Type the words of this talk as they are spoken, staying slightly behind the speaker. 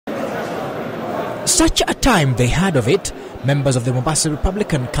Such a time they had of it, members of the Mombasa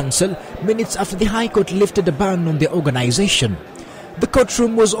Republican Council, minutes after the High Court lifted a ban on their organization. The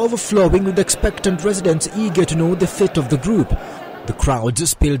courtroom was overflowing with expectant residents eager to know the fate of the group. The crowds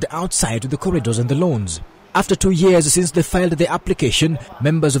spilled outside to the corridors and the lawns. After 2 years since they filed their application,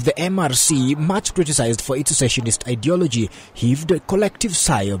 members of the MRC, much criticized for its secessionist ideology, heaved a collective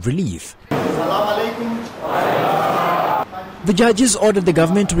sigh of relief. The judges ordered the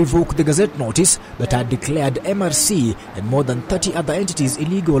government to revoke the Gazette notice that had declared MRC and more than 30 other entities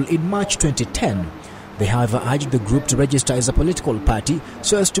illegal in March 2010. They, however, urged the group to register as a political party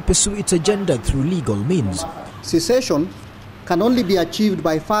so as to pursue its agenda through legal means. Secession can only be achieved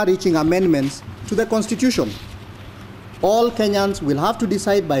by far-reaching amendments to the Constitution. All Kenyans will have to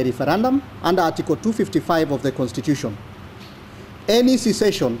decide by referendum under Article 255 of the Constitution. Any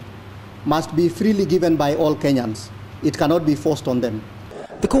secession must be freely given by all Kenyans. It cannot be forced on them.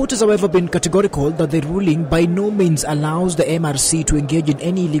 The court has, however, been categorical that the ruling by no means allows the MRC to engage in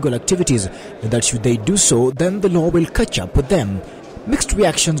any illegal activities, and that should they do so, then the law will catch up with them. Mixed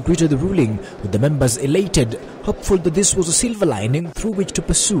reactions greeted the ruling, with the members elated, hopeful that this was a silver lining through which to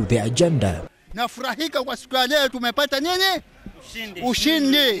pursue their agenda. Nafurahika kwa siku ya leo tumepata nini?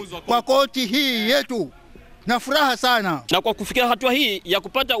 Ushindi kwa koti hii yetu. Na furaha sana. Na kwa kufikia hatua hii ya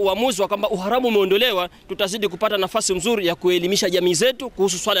kupata uamuzi wa kwamba uharamu umeondolewa, tutazidi kupata nafasi nzuri ya kuelimisha jamii zetu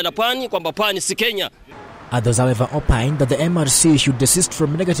kuhusu swala la pwani, kwamba pwani si Kenya. Others, however, opined that the MRC should desist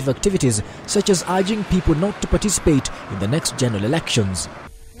from negative activities such as urging people not to participate in the next general elections.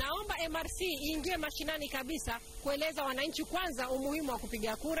 Naomba MRC iingie mashinani kabisa kueleza wananchi kwanza umuhimu wa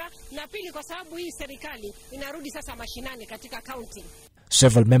kupiga kura, na pili kwa sababu hii serikali inarudi sasa mashinani katika county.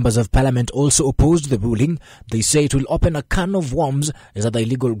 Several members of parliament also opposed the ruling. They say it will open a can of worms as other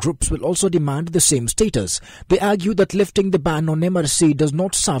illegal groups will also demand the same status. They argue that lifting the ban on MRC does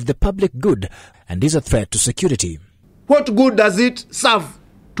not serve the public good and is a threat to security. What good does it serve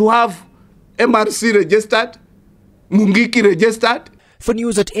to have MRC registered, Mungiki registered? For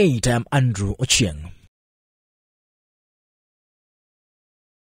News at 8, I am Andrew Ochieng.